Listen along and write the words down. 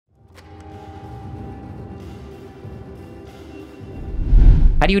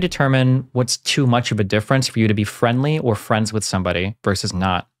How do you determine what's too much of a difference for you to be friendly or friends with somebody versus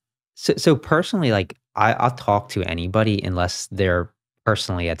not? So personally, like I'll talk to anybody unless they're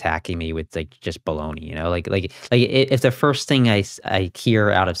personally attacking me with like just baloney, you know, if the first thing I hear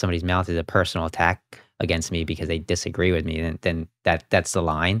out of somebody's mouth is a personal attack against me because they disagree with me, then that's the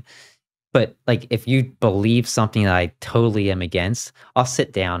line. But like if you believe something that I totally am against, I'll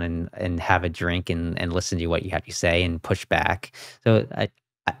sit down and have a drink and listen to what you have to say and push back. So I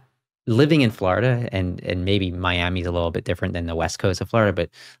living in Florida and maybe Miami's a little bit different than the West Coast of Florida, but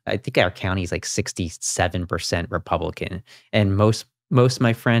I think our county is like 67% Republican. And most of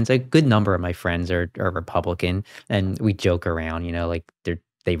my friends, a good number of my friends are Republican, and we joke around, you know, like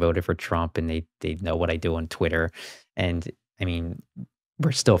they voted for Trump and they know what I do on Twitter. And I mean,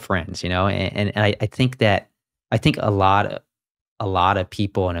 we're still friends, you know? And I think that I think a lot of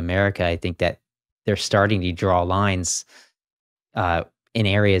people in America, I think that they're starting to draw lines uh, in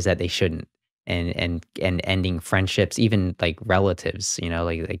areas that they shouldn't, and ending friendships, even like relatives. You know,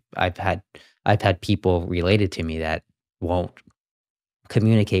 like I've had people related to me that won't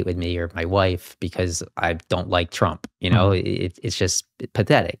communicate with me or my wife because I don't like Trump. You know, Mhm. it's just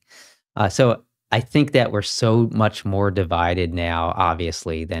pathetic. So I think that we're so much more divided now,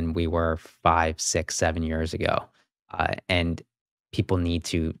 obviously, than we were 5, 6, 7 years ago, and people need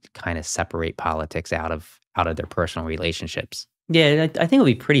to kind of separate politics out of their personal relationships. Yeah, I think it would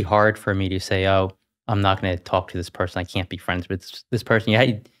be pretty hard for me to say, "Oh, I'm not gonna talk to this person. I can't be friends with this person."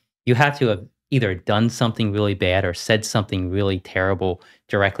 You have to have either done something really bad or said something really terrible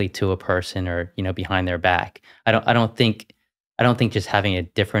directly to a person or, behind their back. I don't think just having a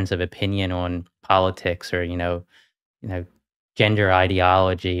difference of opinion on politics or, you know, gender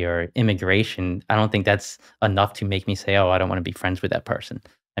ideology or immigration, I don't think that's enough to make me say, "Oh, I don't wanna be friends with that person."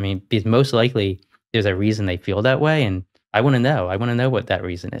 I mean, because most likely there's a reason they feel that way, and I wanna know. I wanna know what that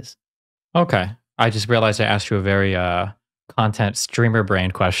reason is. Okay. I just realized I asked you a very content streamer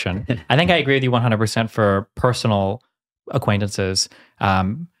brain question. I think I agree with you 100% for personal acquaintances.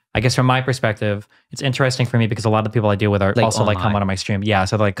 I guess from my perspective, it's interesting for me because a lot of the people I deal with are Like also like come online. on my stream. Yeah.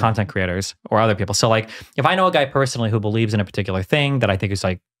 So like content creators or other people. So like if I know a guy personally who believes in a particular thing that I think is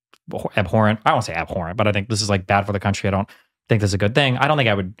like abhorrent, I won't say abhorrent, but I think this is like bad for the country. I don't think this is a good thing. I don't think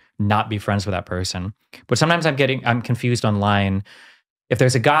I would not be friends with that person. But sometimes I'm confused online if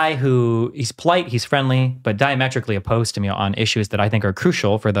there's a guy who he's polite, he's friendly, but diametrically opposed to me on issues that I think are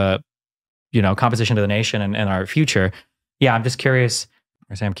crucial for the, composition of the nation and our future. Yeah, I'm just curious.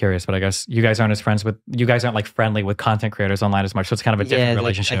 I say I'm curious, but I guess you guys aren't like friendly with content creators online as much. So it's kind of a different Yeah, like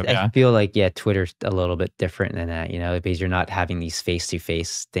relationship. I Yeah. feel like yeah, Twitter's a little bit different than that, you know, because you're not having these face to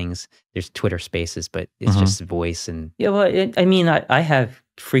face things. There's Twitter Spaces, but it's Hmm. just voice and Yeah, well, I mean, I have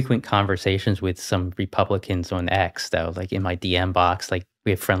frequent conversations with some Republicans on X, though, like in my DM box. Like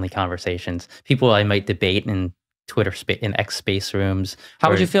we have friendly conversations. People I might debate in in X space rooms, How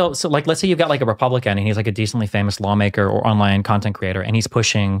would or you feel? So, like, let's say you've got like a Republican and he's like a decently famous lawmaker or online content creator, and he's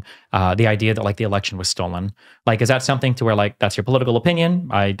pushing the idea that like the election was stolen. Like, is that something to where like that's your political opinion?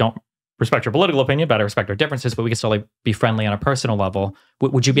 I don't respect your political opinion, but I respect our differences. But we can still like be friendly on a personal level.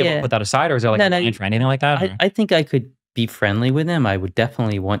 Would you be able to yeah, put that aside, or is there like a no, no. line for anything like that? Or? I think I could be friendly with them. I would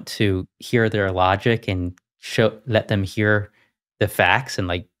definitely want to hear their logic and let them hear the facts and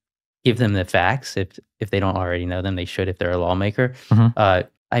like give them the facts if they don't already know them. They should if they're a lawmaker. Mhm.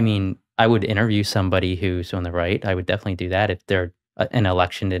 I mean, I would interview somebody who's on the right. I would definitely do that if they're an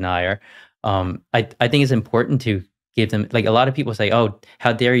election denier. I think it's important to give them like a lot of people say, "Oh,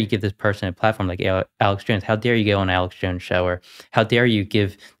 how dare you give this person a platform like Alex Jones? How dare you go on Alex Jones show or how dare you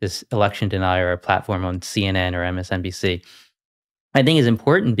give this election denier a platform on CNN or MSNBC?" I think is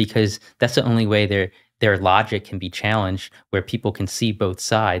important because that's the only way their logic can be challenged, where people can see both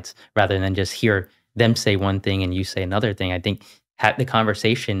sides rather than just hear them say one thing and you say another thing. I think the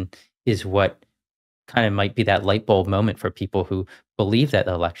conversation is what kind of might be that light bulb moment for people who believe that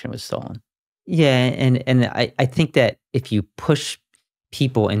the election was stolen. yeah, and I think that if you push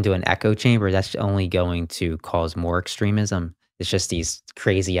people into an echo chamber, that's only going to cause more extremism. It's just these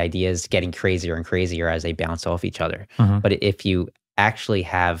crazy ideas getting crazier and crazier as they bounce off each other. Mhm. But if you actually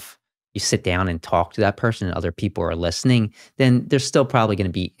you sit down and talk to that person and other people are listening, then there's still probably going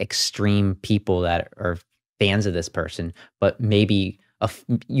to be extreme people that are fans of this person, but maybe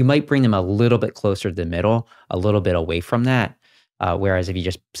you might bring them a little bit closer to the middle, a little bit away from that. Whereas if you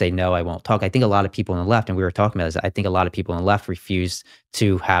just say, no, I won't talk, I think a lot of people on the left, and we were talking about this, I think a lot of people on the left refuse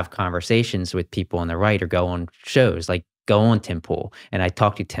to have conversations with people on the right or go on shows, like go on Tim Pool. And I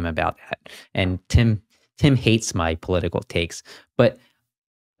talked to Tim about that. And Tim hates my political takes, but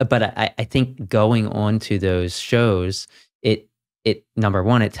I think going on to those shows, it number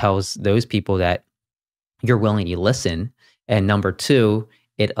one, it tells those people that you're willing to listen, and number two,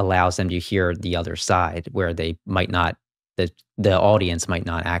 it allows them to hear the other side where they might not, the audience might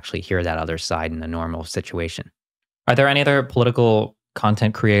not actually hear that other side in a normal situation. Are there any other political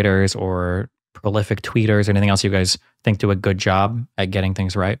content creators or prolific tweeters or anything else you guys think do a good job at getting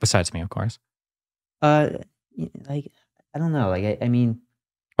things right, besides me, of course? Like, I don't know. Like, I mean,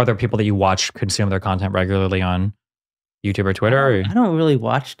 Are there people that you watch consume their content regularly on YouTube or Twitter? Or? I don't really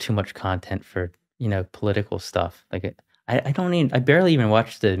watch too much content for, political stuff. Like I barely even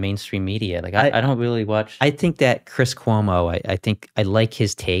watch the mainstream media. Like I don't really watch. I think that Chris Cuomo, I think I like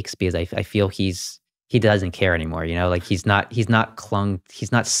his takes because I feel he doesn't care anymore. Like he's not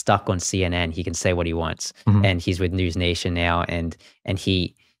stuck on CNN. He can say what he wants, and he's with News Nation now, and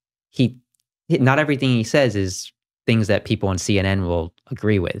he not everything he says is things that people on CNN will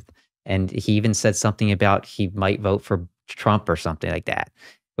agree with. And he even said something about he might vote for Trump or something like that,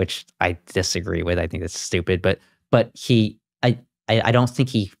 which I disagree with. I think that's stupid. But I don't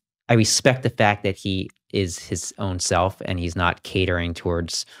think I respect the fact that he is his own self and he's not catering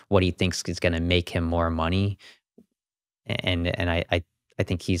towards what he thinks is going to make him more money. And I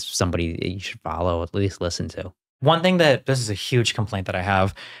think he's somebody that you should follow, at least listen to. One thing this is a huge complaint that I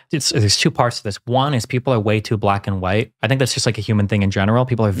have. There's two parts to this. One is people are way too black and white. I think that's just like a human thing in general.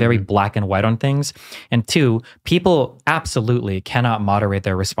 People are very black and white on things. And two, people absolutely cannot moderate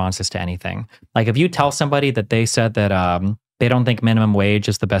their responses to anything. Like if you tell somebody that they said that they don't think minimum wage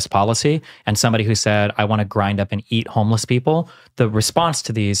is the best policy, and somebody who said, I want to grind up and eat homeless people, the response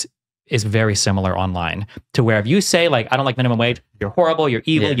to these is very similar online, to where if you say like, I don't like minimum wage, you're horrible, you're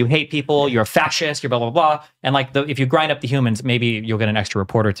evil, you hate people, you're a fascist, you're blah, blah, blah. And like if you grind up the humans, maybe you'll get an extra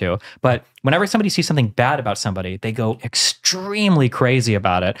report or two. But whenever somebody sees something bad about somebody, they go extremely crazy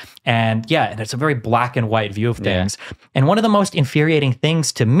about it. And and it's a very black and white view of things. Yeah. And one of the most infuriating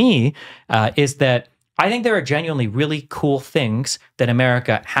things to me is that I think there are genuinely really cool things that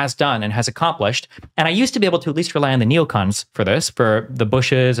America has done and has accomplished. And I used to be able to at least rely on the neocons for this, for the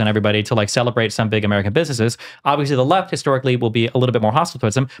Bushes and everybody to like celebrate some big American businesses. Obviously, the left historically will be a little bit more hostile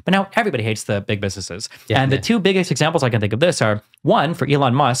towards them, but now everybody hates the big businesses. The two biggest examples I can think of this are, one, for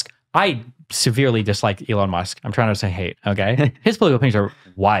Elon Musk. I severely dislike Elon Musk. I'm trying to say hate, okay? His political opinions are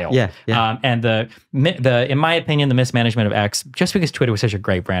wild. And in my opinion, the mismanagement of X, just because Twitter was such a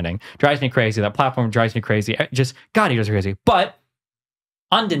great branding, drives me crazy. That platform drives me crazy. Just, God, he drives me crazy. But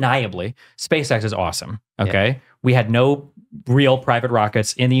undeniably, SpaceX is awesome, okay? We had no real private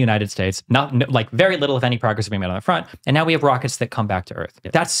rockets in the United States, like very little, if any, progress being made on the front. And now we have rockets that come back to Earth.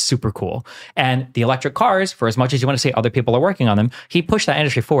 That's super cool. And the electric cars, for as much as you want to say other people are working on them, he pushed that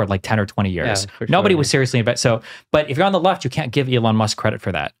industry forward like 10 or 20 years. Nobody was seriously invested. But if you're on the left, you can't give Elon Musk credit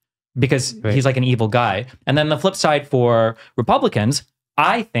for that because he's like an evil guy. And then the flip side for Republicans,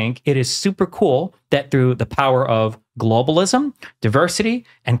 I think it is super cool that through the power of globalism, diversity,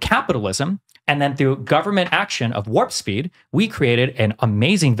 and capitalism, and then through government action of warp speed, we created an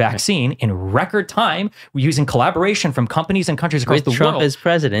amazing vaccine in record time using collaboration from companies and countries across the world. Trump as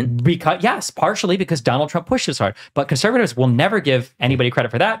president. Yes, partially because Donald Trump pushed this hard. But conservatives will never give anybody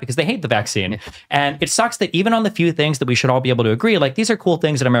credit for that because they hate the vaccine. And it sucks that even on the few things that we should all be able to agree, like these are cool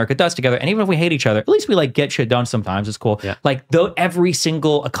things that America does together. And even if we hate each other, at least we like get shit done sometimes. It's cool. Like though every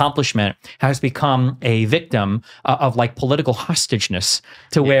single accomplishment has become a victim of like political hostageness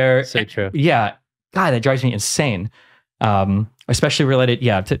to where... So true. Yeah. God, that drives me insane. Especially related,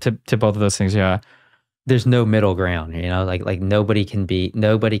 to both of those things. Yeah. There's no middle ground, like nobody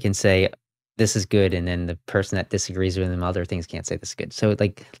can say this is good. And then the person that disagrees with them, other things can't say this is good. So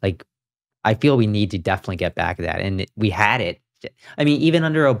like I feel we need to definitely get back to that. And we had it. I mean, even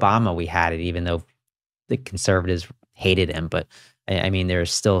under Obama, we had it, even though the conservatives hated him. But I mean,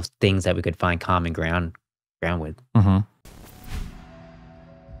 there's still things that we could find common ground with. Mm-hmm.